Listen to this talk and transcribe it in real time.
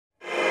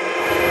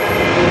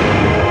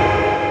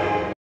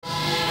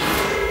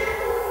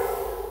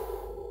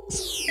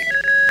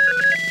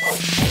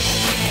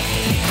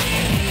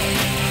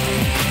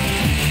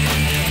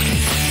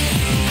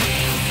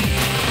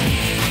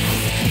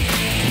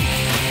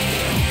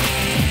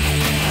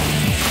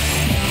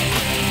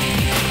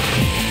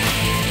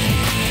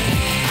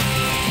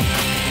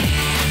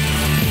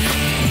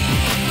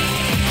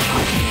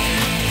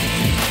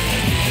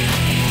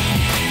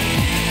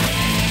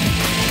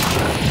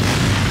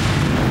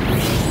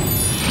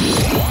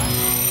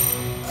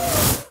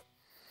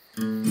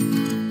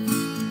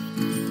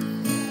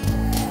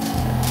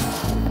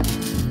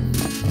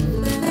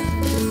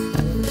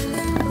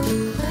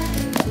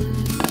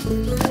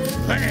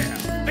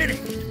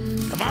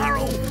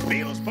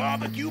Bill's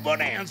Barbecue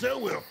Bonanza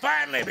will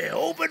finally be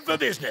open for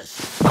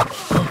business.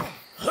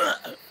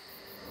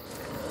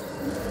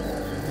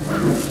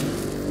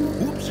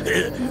 Oops,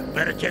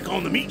 better check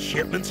on the meat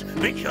shipments.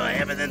 Make sure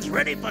everything's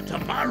ready for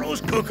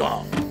tomorrow's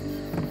cook-off. Get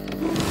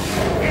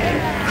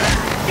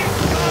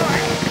your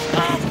hands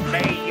off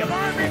me, you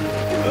varmint!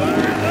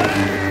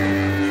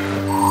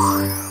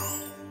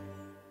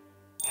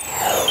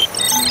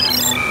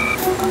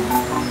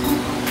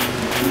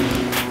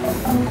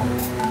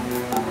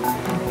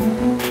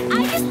 I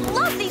just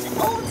love these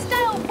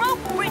old-style rope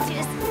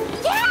bridges.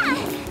 Yeah,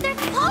 they're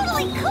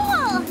totally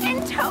cool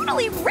and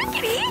totally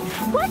rickety.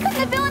 Why couldn't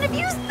the villain have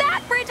used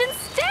that bridge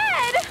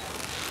instead?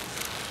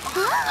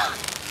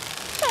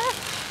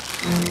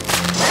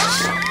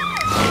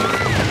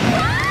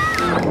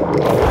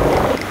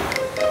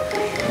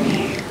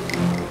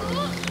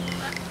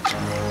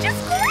 Just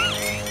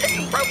great! This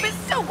rope is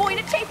so going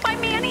to take my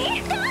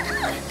Manny.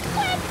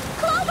 Quick,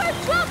 Clover,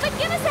 drop and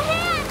give us a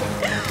hand.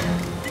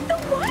 The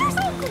water's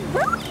all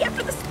grody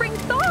after the spring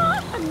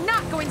thaw. I'm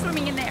not going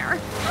swimming in there.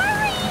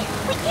 Hurry!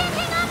 We can't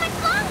hang on much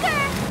longer.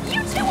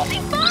 You two will be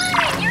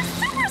fine. You're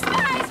super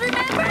spies,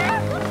 remember?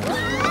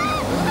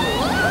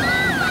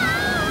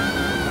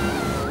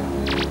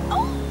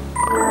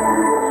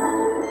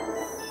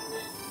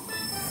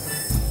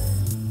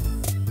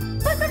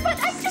 But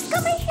I just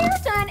got my hair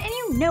done, and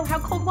you know how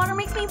cold water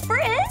makes me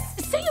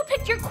frizz. So you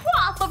picked your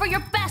quaff over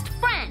your best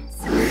friends.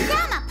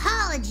 Dumb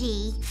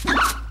apology.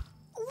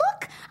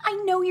 Look, I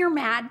know you're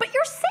mad, but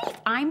you're safe.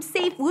 I'm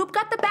safe. Whoop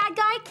got the bad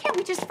guy. Can't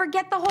we just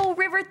forget the whole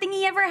river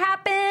thingy ever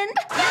happened?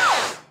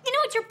 No! You know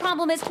what your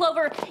problem is,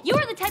 Clover?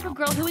 You're the type of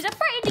girl who is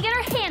afraid to get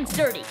her hands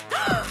dirty.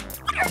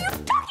 What are you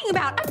talking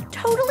about? I'm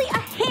totally a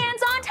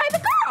hands-on type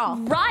of girl.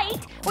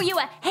 Right? Were you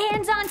a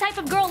hands-on type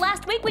of girl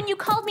last week when you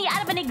called me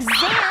out of an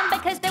exam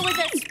because there was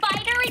a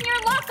spider in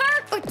your locker?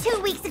 Or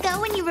 2 weeks ago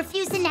when you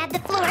refused to nab the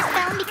floor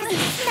stone because it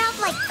smelled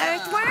like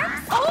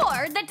earthworms?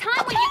 Or the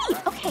time when you...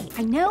 Okay,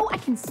 I know I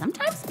can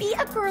sometimes be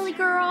a girly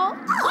girl.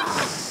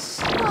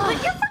 But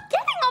you're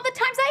forgetting all the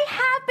times I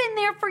have been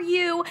there for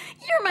you.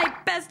 You're my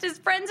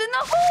bestest friends in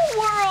the whole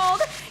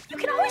world. You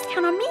can always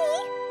count on me.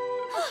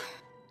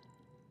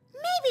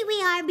 Maybe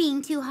we are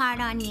being too hard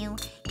on you.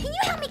 Can you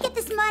help me get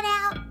this mud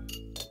out?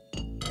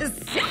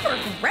 Super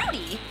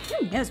grody.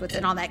 Who knows what's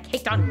in all that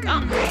caked-on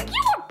gum? You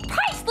are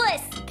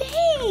priceless!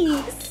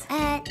 Thanks.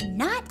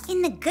 Not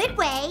in the good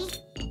way.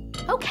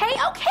 Okay.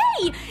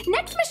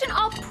 Next mission,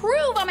 I'll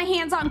prove I'm a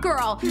hands-on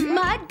girl.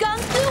 Mud, gum,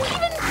 goo,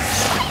 even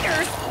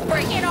spiders.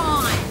 Bring it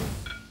on.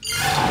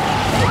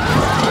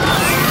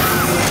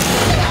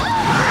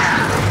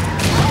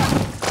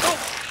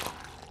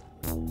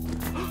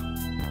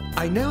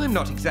 I know I'm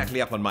not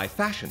exactly up on my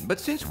fashion, but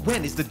since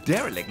when is the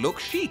derelict look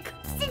chic?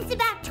 Since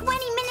about 20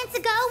 minutes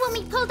ago when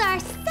we pulled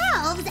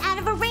ourselves out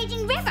of a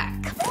raging river.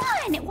 Come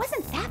on, it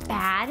wasn't that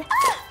bad.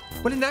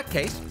 Well, in that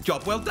case,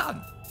 job well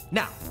done.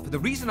 Now, for the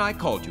reason I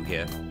called you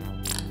here.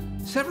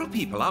 Several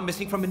people are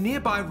missing from a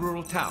nearby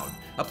rural town.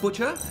 A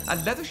butcher, a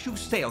leather shoe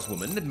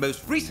saleswoman, and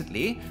most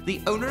recently,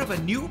 the owner of a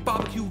new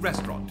barbecue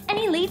restaurant.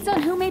 Any leads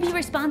on who may be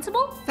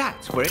responsible?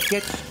 That's where it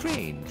gets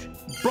strange.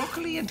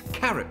 Broccoli and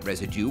carrot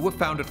residue were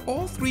found at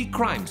all 3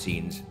 crime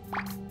scenes.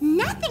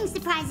 Nothing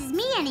surprises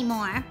me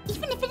anymore,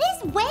 even if it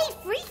is way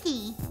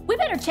freaky. We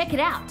better check it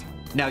out.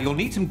 Now, you'll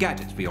need some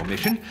gadgets for your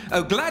mission.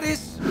 Oh,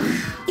 Gladys!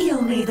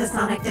 You'll need the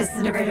sonic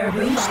disintegrator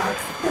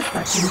boombox, the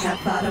suction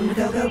cup bottomed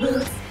go-go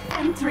boots,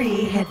 and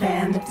 3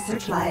 headband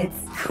searchlights.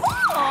 Cool.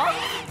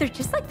 They're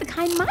just like the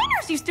kind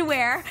miners used to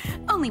wear,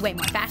 only way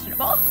more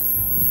fashionable.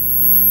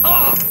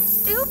 Oh!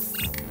 Oops.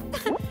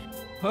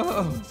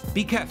 Oh,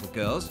 be careful,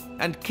 girls,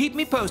 and keep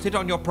me posted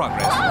on your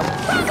progress.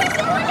 Progress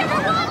report,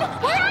 everyone!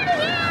 We're out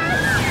of here!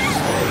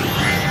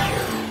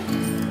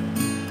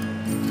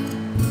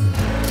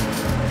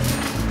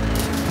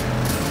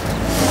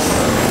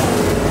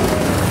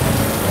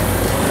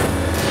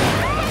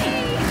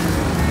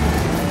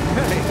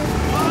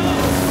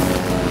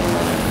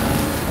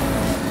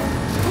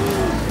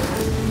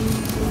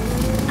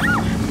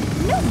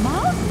 No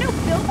malls, no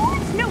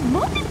billboards, no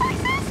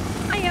multiplexes.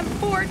 I am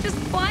bored just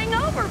flying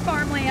over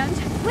farmland.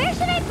 Where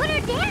should I put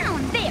her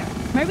down? There.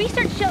 My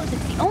research shows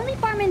it's the only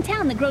farm in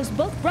town that grows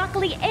both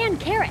broccoli and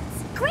carrots.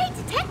 Great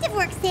detective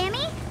work,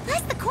 Sammy.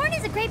 Plus, the corn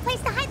is a great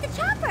place to hide the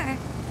chopper.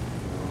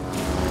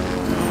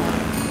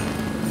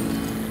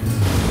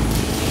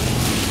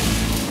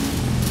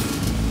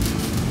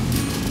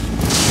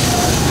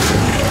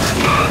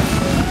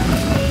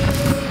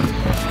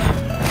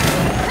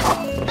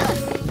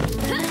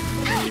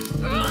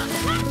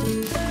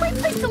 Great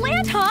place to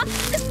land, huh?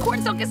 This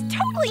corn silk is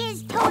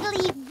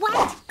Totally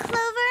what,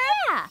 Clover?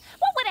 Yeah.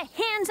 What would a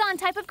hands-on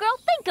type of girl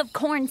think of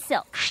corn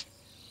silk?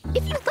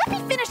 If you let me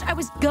finish, I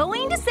was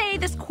going to say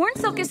this corn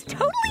silk is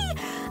totally,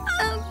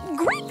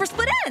 great for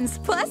split ends.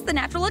 Plus, the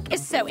natural look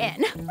is so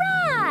in.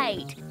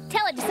 Right.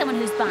 Tell it to someone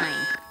who's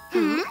buying. Do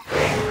you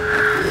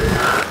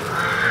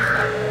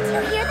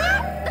hear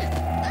that?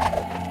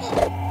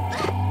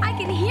 I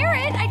can hear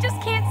it. I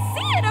just can't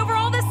see it over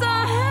all this,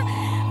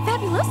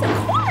 fabuloso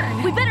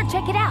corn. We better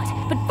check it out.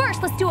 But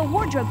first, let's do a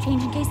wardrobe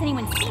change in case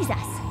anyone sees us.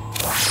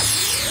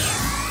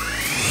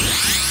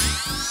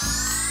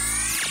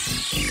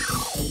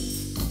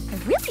 I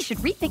really should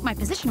rethink my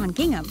position on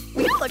gingham.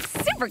 We all look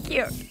super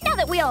cute. Now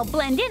that we all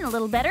blend in a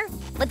little better,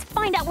 let's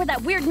find out where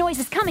that weird noise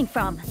is coming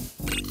from.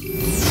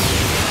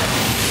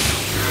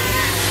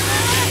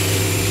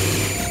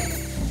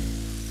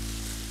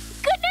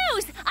 Good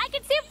news! I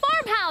can see a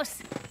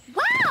farmhouse!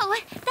 Wow,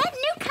 that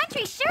new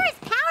country sure is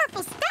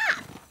powerful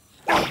stuff.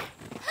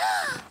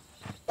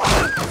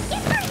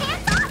 Get your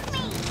hands off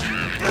me!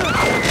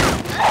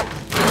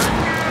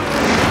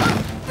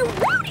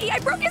 Rudy, I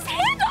broke his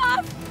hand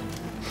off!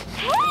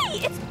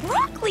 Hey, it's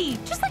broccoli,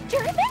 just like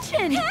Jerry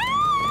mentioned. Help!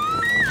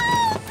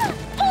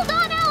 Hold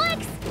on,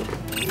 Alex!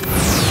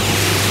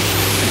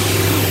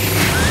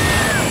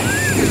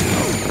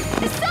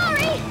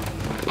 Sorry!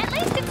 At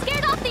least it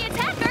scared off the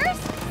attackers!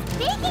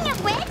 Speaking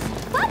of which,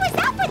 what was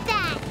up with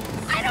that?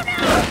 I don't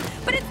know,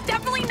 but it's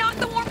definitely not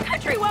the warm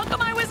country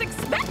welcome I was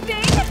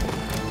expecting.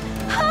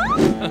 Huh?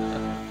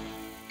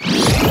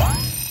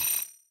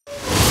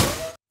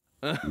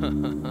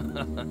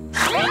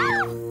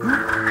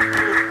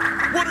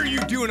 What are you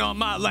doing on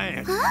my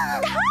land?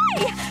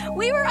 Hi!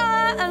 We were,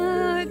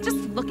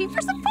 just looking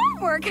for some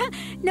farm work.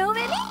 Know of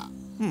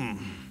any?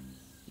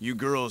 You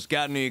girls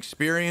got any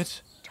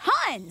experience?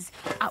 Tons!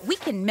 We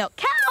can milk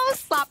cows,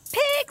 slop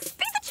pigs,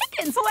 feed the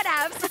chickens,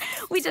 whatevs.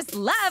 We just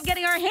love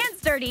getting our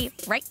hands dirty.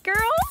 Right,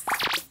 girls?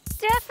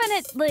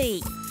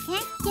 Definitely.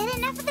 Can't get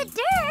enough of the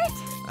dirt.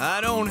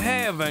 I don't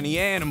have any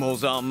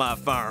animals on my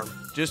farm.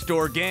 Just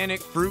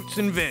organic fruits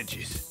and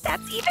veggies.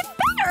 That's even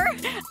better!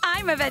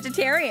 I'm a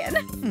vegetarian.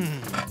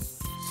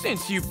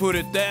 Since you put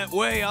it that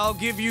way, I'll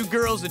give you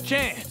girls a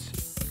chance.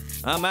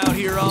 I'm out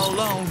here all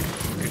alone.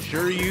 Could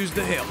sure use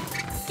the help.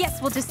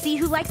 Guess we'll just see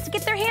who likes to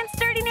get their hands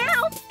dirty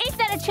now. Is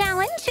that a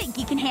challenge? Think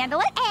you can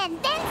handle it? And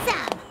then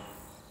some.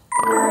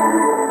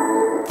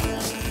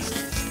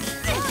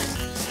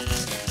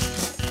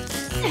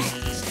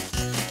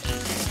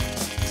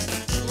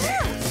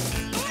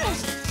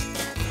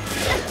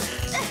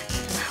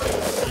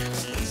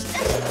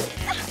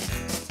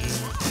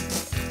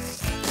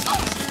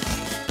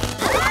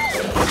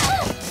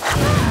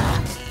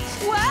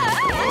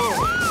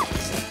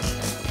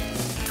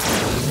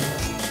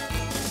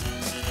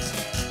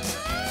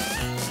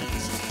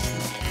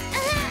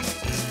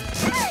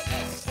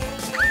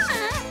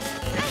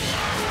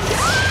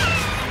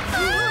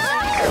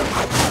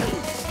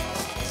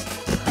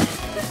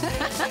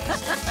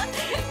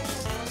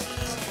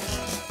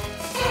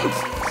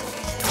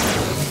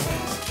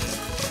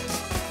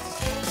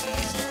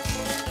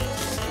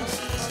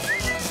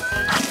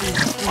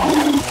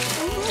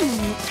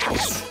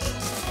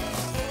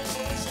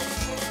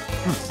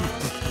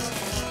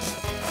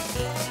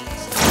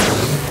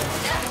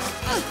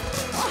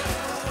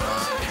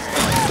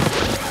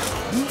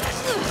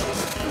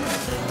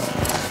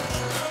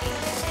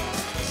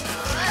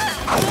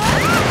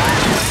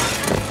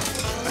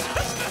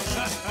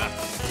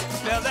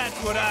 Now that's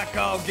what I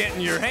call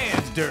getting your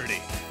hands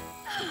dirty.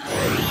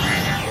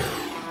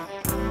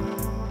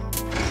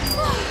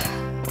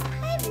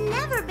 I've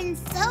never been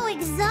so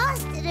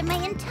exhausted in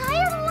my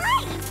entire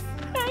life.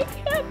 I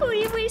can't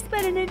believe we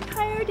spent an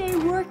entire day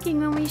working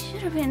when we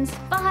should have been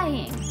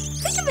spying.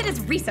 Think of it as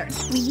research.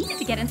 We needed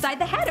to get inside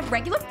the head of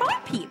regular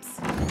farm peeps.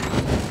 And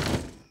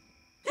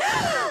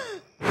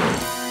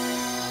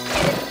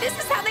if this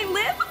is how they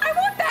live, I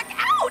want back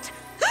out! Is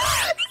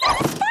that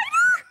a spider?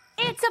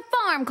 It's a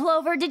farm,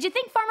 Clover. Did you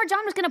think Farmer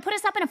John was going to put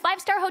us up in a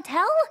 5-star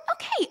hotel?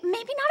 Okay,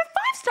 maybe not a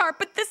 5-star,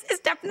 but this is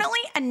definitely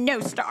a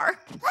no-star.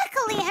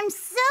 Luckily, I'm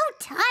so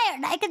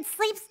tired I could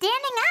sleep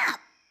standing up.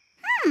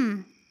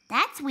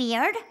 That's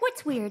weird.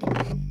 What's weird?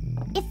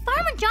 If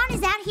Farmer John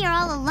is out here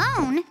all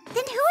alone,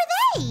 then who are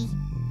they?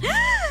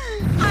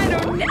 I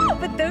don't know,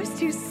 but those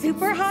two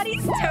super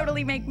hotties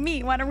totally make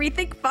me want to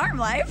rethink farm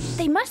life.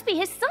 They must be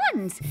his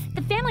sons.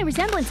 The family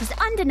resemblance is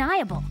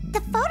undeniable.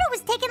 The photo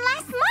was taken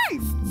last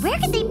month. Where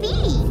could they be?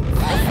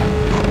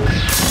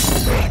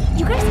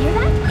 You guys hear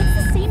that? It's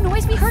the same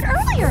noise we heard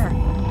earlier.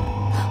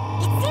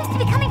 It seems to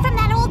be coming from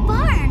that old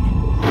barn.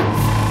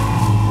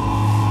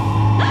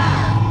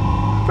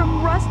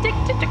 From rustic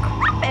to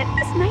decrepit,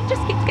 this night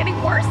just keeps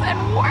getting worse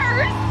and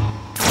worse.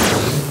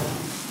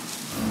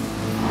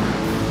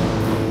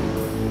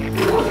 It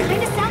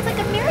kind of sounds like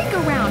a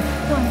merry-go-round,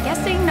 though I'm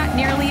guessing not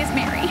nearly as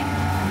merry.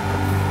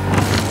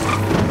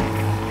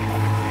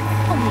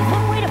 Only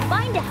one way to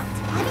find out.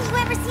 Haven't you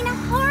ever seen a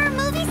horror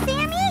movie,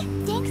 Sammy?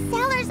 Dank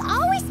Sellers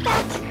always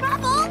spell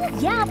trouble.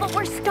 Yeah, but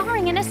we're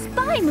starring in a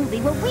spy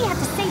movie where we have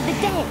to save the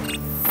day.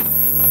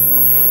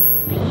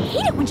 I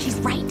hate it when she's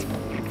right.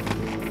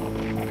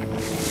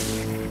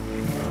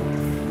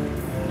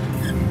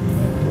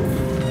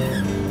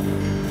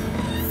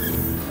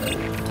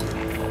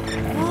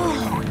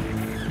 Whoa.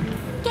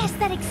 Guess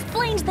that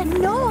explains the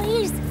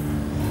noise.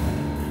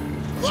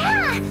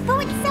 Yeah, but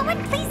would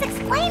someone please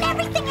explain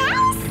everything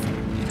else?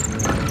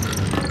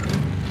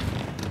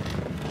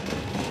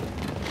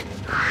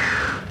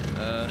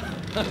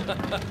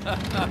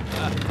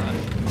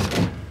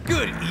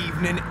 Good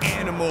evening,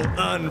 animal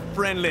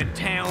unfriendly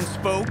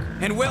townsfolk,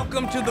 and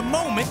welcome to the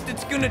moment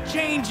that's gonna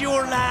change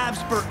your lives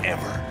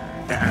forever.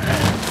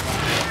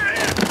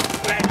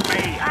 Let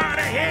me out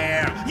of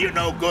here! You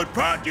no good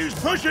produce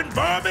pushing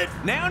varmint!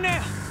 Now,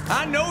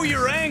 I know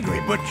you're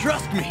angry, but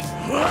trust me,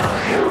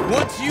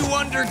 once you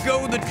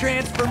undergo the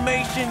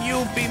transformation,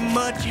 you'll be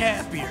much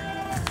happier.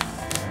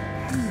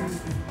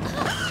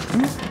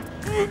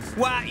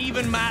 Why,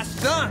 even my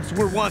sons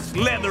were once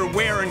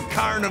leather-wearing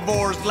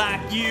carnivores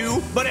like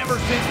you, but ever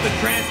since the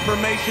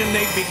transformation,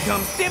 they've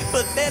become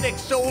sympathetic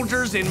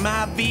soldiers in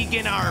my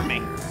vegan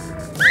army.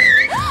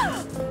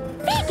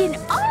 Vegan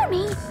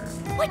army?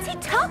 What's he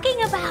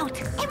talking about?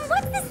 And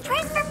what's this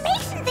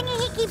transformation thingy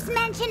he keeps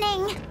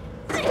mentioning?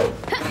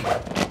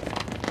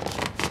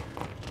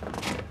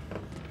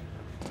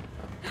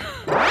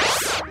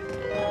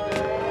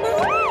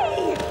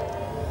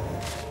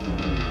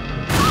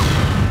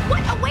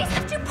 What a waste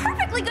of two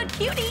perfectly good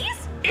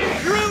cuties!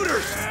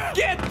 Intruders!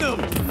 Get them!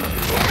 Way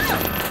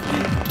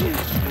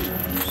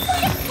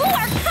to blow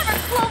our cover,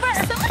 Clover!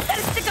 Someone's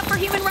gotta stick up for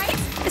human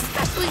rights,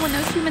 especially when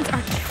those humans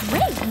are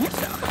very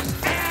handsome.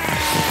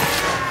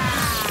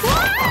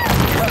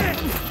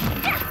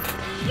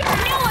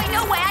 You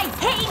know why I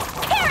hate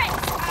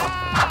carrots!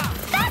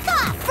 Back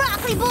off,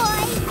 broccoli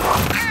boy!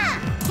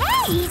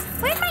 Hey,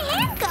 where'd my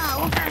hand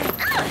go?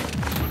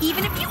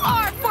 Even if you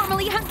are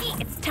formerly hunky,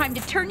 it's time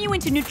to turn you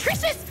into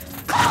nutritious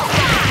Clover!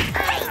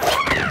 Hey,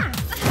 yeah!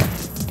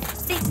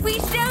 Think we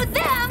showed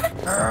them?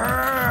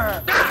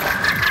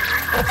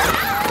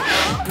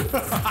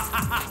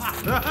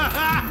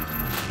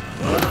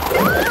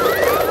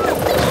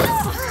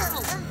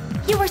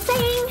 You were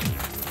saying?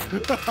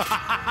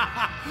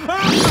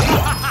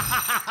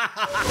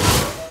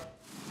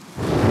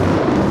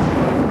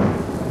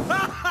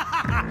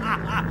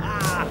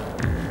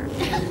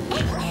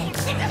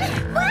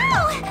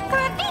 Wow! For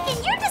a vegan,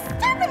 you're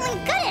disturbingly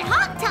good at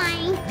hog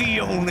tying! The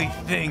only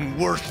thing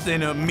worse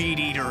than a meat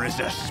eater is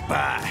a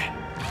spy.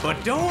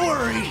 But don't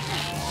worry,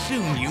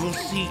 soon you'll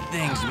see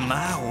things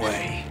my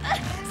way.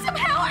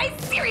 Somehow, I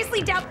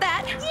seriously doubt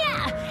that.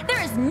 Yeah,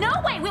 there is no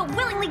way we'll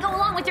willingly go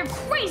along with your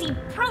crazy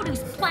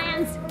produce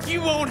plans.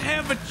 You won't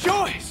have a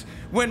choice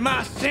when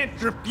my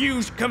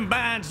centrifuge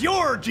combines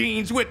your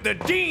genes with the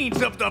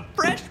genes of the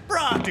fresh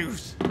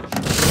produce.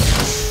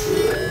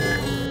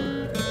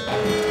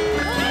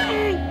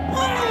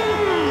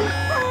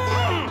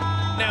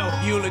 Now,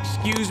 if you'll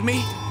excuse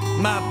me,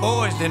 my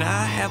boys and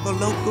I have a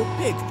local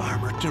pig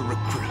farmer to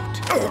recruit.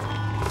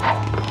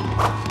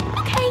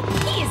 Okay,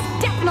 he is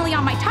definitely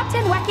on my top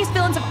 10 wackiest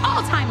villains of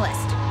all time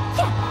list.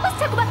 Yeah, let's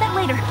talk about that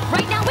later.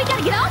 Right now, we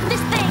gotta get off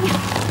this thing.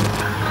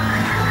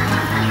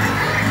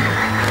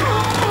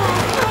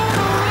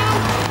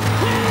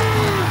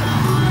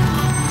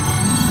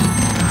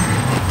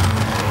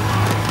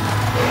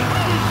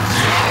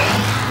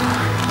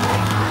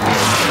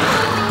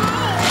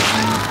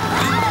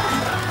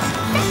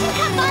 Section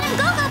cut bottom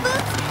go-go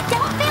boots!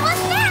 Don't fail us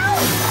now!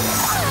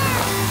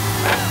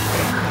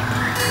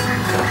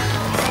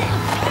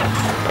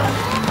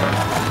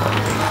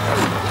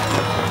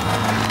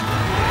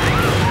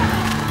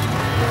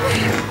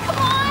 Come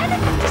on,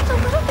 just a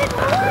little bit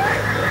more.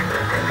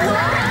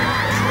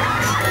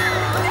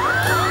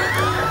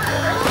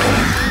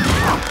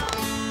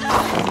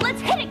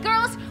 Let's hit it,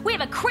 girls. We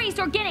have a crazed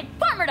organic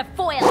farmer to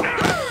foil.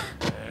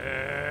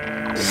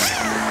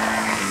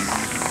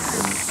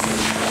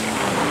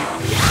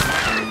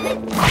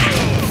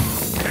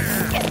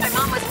 Guess my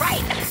mom was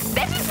right.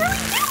 Veggies really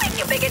do make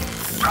you big and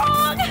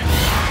strong.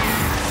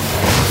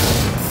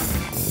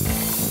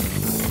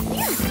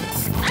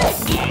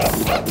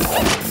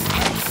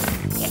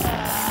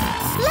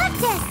 Love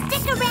to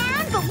stick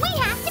around, but we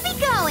have to be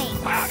going!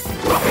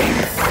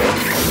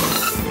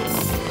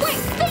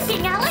 Great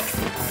thinking, Alex.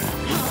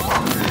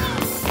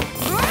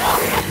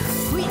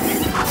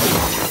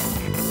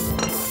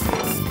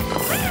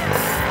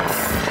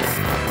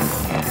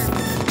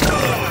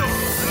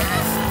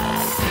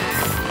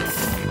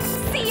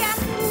 See ya,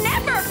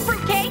 never,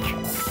 fruitcake.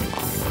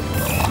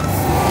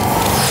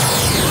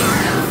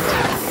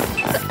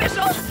 It's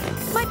official.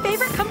 My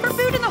favorite comfort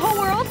food in the whole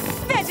world,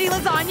 veggie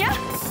lasagna,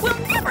 will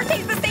never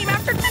taste the same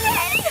after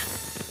today.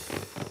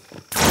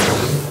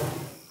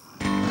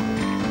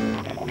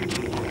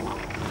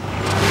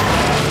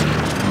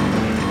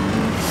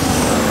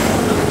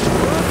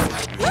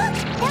 Look!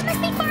 That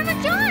must be Farmer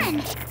John!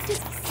 Does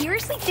he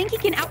seriously think he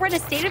can outrun a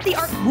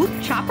state-of-the-art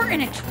WOOHP chopper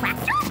in a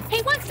tractor?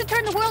 He wants to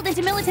turn the world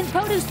into militant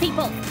produce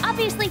people.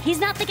 Obviously, he's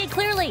not thinking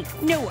clearly.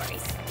 No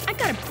worries. I've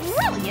got a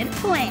brilliant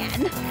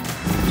plan.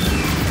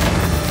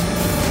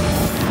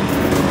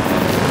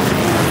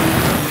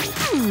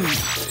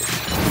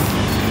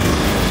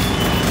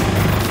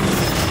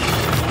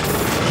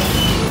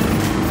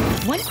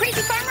 One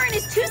crazy farmer and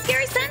his two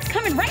scary sons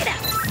coming right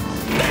out.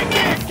 They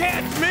can't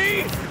catch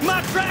me!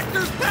 My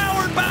tractor's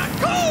powered by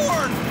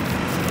corn!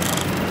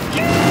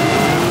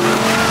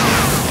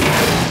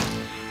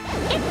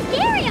 It's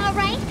scary, all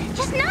right,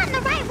 just not in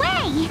the right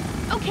way.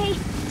 Okay,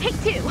 take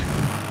two.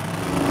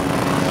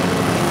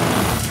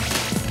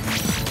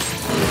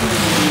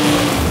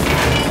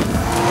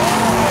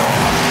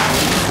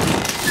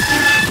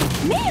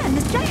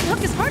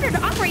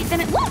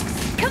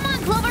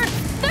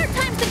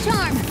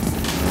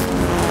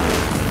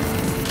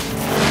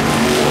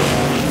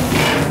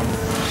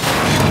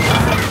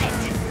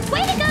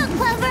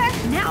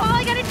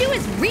 do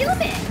is reel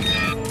them in.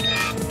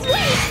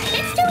 Wait,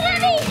 it's too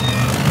heavy!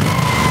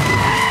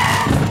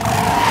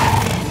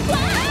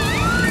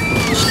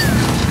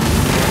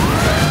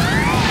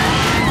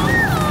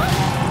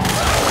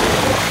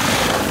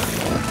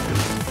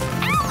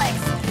 Alex!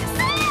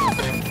 Sam!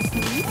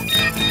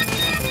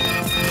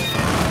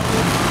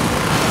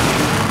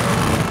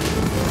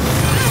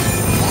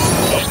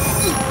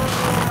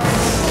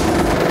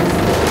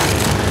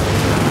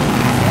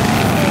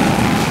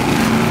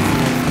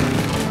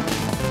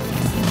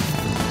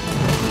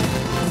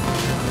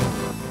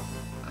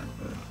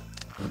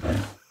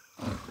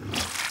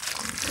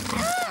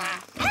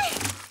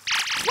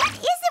 What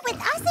is it with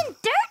us and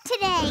dirt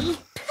today?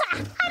 I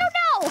don't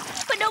know,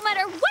 but no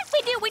matter what we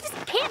do, we just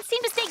can't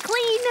seem to stay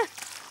clean.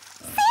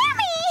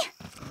 Sammy!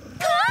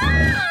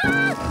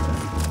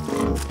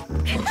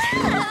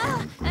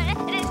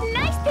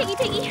 Nice, Piggy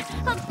Piggy.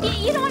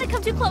 You don't want to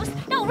come too close.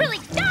 No, really.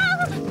 No!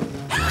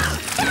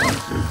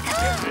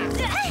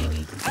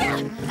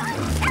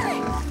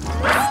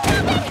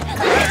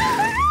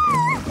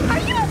 Are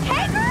you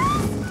okay,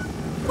 girls?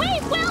 We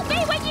will be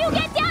when you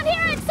get down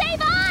here and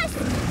save us!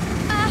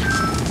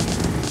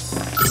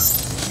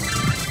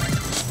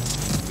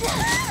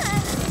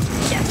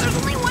 Guess there's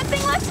only one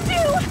thing left to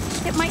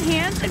do. Get my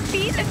hands and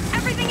feet and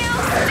everything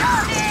else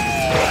dirty!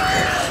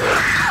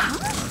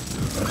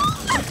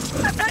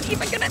 I'm not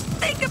even gonna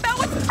think about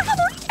what's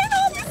probably in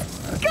all this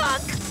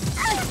gunk.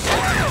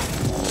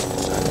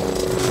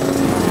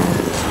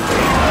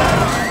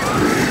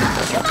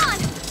 Come on!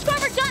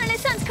 Farmer John and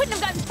his sons couldn't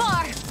have gotten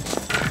far.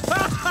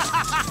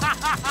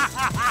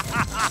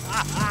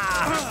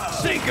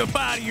 Say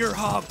goodbye to your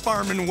hog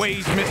farming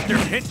ways, mister.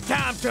 It's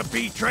time to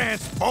be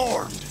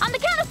transformed. On the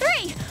count of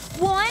 3.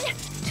 1,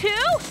 2,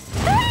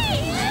 3!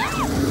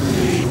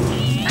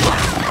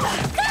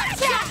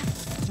 Gotcha!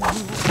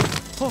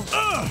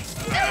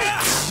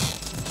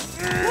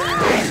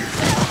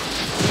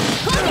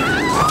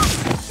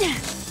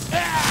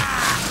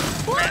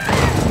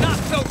 Not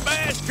so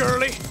fast,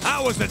 girlie.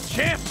 I was a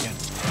champion.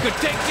 Could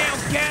take down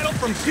cattle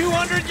from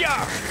 200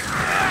 yards.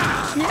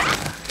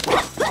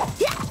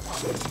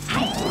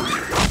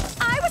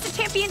 I was a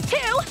champion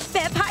too.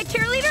 Bev High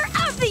Cheerleader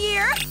of the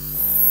Year.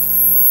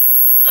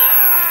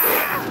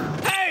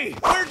 Hey,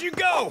 where'd you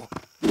go?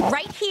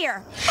 Right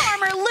here,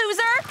 farmer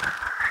loser.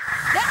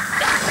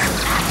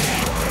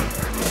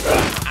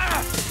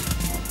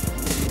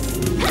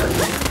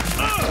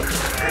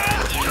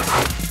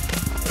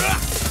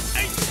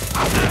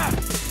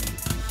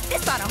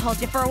 This ought to hold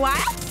you for a while.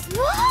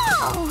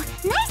 Whoa!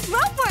 Nice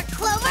rope work,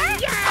 Clover!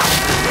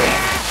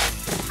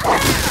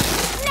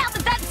 Now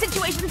that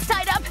situation's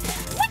tied up,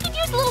 we could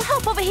use a little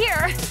help over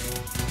here.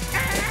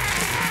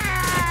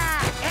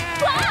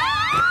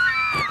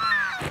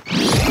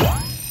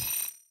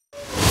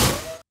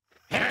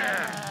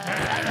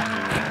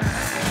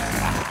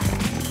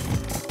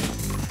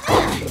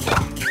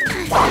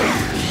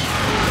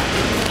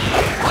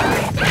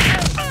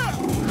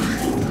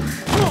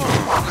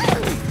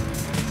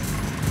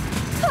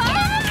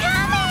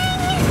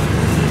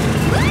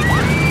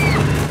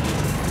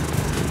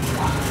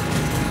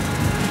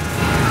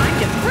 Time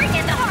to bring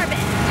in the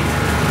harvest.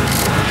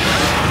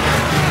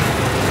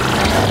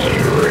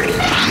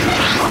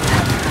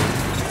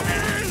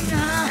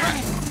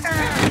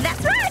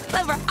 That's right.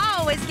 Clover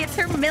always gets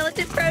her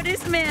militant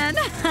produce men.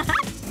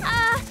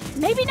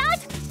 Maybe not.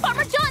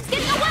 Farmer John's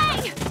getting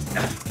away.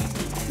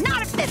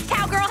 Not if this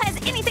cowgirl has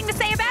anything to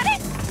say about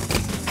it.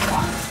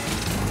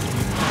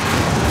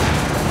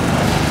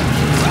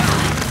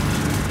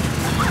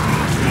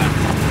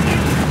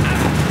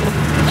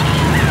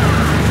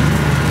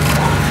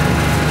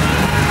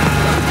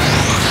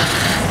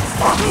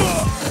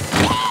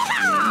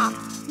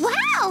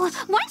 Wow!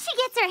 Once she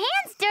gets her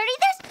hands dirty,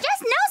 there's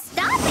just no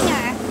stopping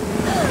her.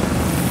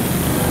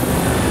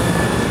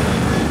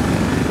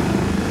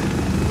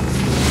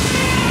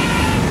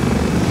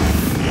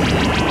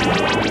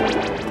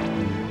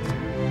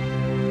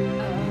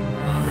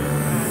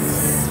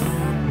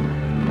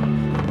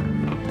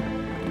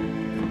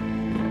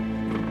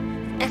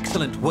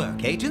 Excellent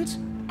work, agents.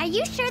 Are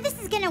you sure this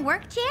is gonna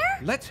work, Chair?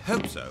 Let's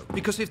hope so,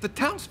 because if the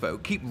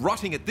townsfolk keep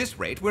rotting at this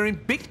rate, we're in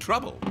big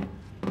trouble.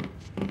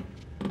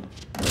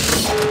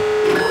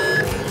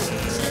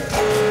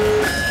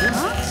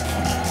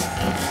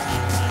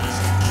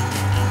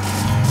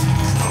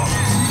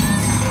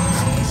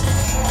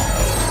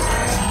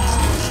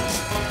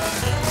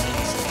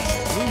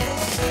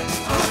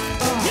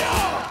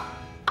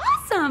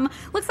 Awesome!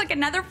 Looks like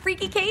another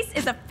freaky case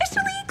is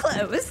officially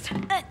closed.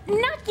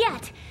 Not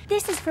yet.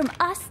 This is from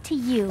us to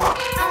you.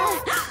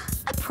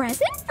 A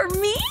present for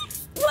me?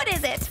 What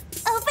is it?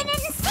 Open it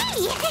and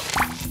see.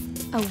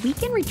 A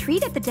weekend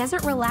retreat at the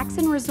Desert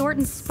Relaxin' Resort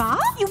and Spa?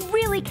 You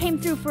really came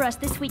through for us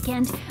this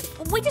weekend.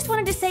 We just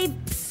wanted to say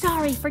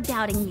sorry for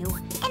doubting you.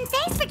 And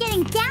thanks for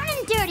getting down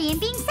and dirty and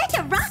being such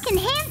a rockin'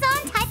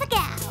 hands-on type of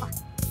gal.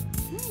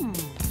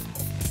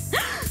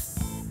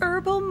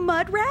 Herbal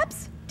mud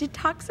wraps?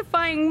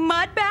 Detoxifying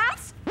mud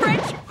baths?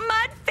 French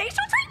mud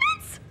facial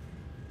treatments?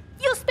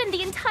 You'll spend the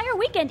the entire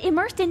weekend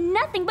immersed in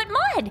nothing but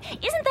mud.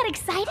 Isn't that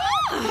exciting?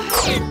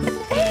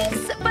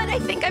 Thanks, but I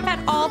think I've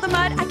had all the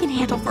mud I can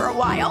handle for a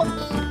while.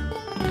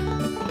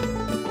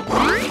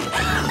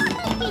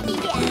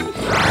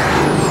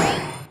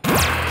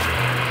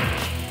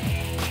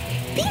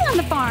 Being on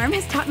the farm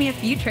has taught me a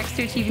few tricks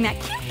to achieving that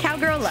cute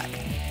cowgirl look.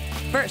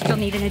 First, you'll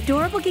need an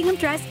adorable gingham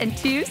dress and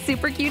 2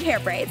 super cute hair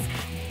braids.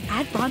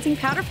 Add bronzing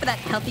powder for that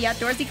healthy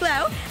outdoorsy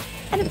glow,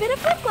 and a bit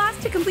of lip gloss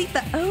to complete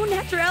the au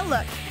naturel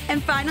look.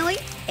 And finally,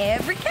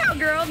 every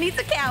cowgirl needs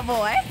a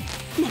cowboy.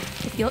 Now,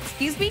 if you'll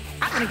excuse me,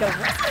 I'm gonna go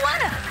wrestle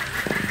one up.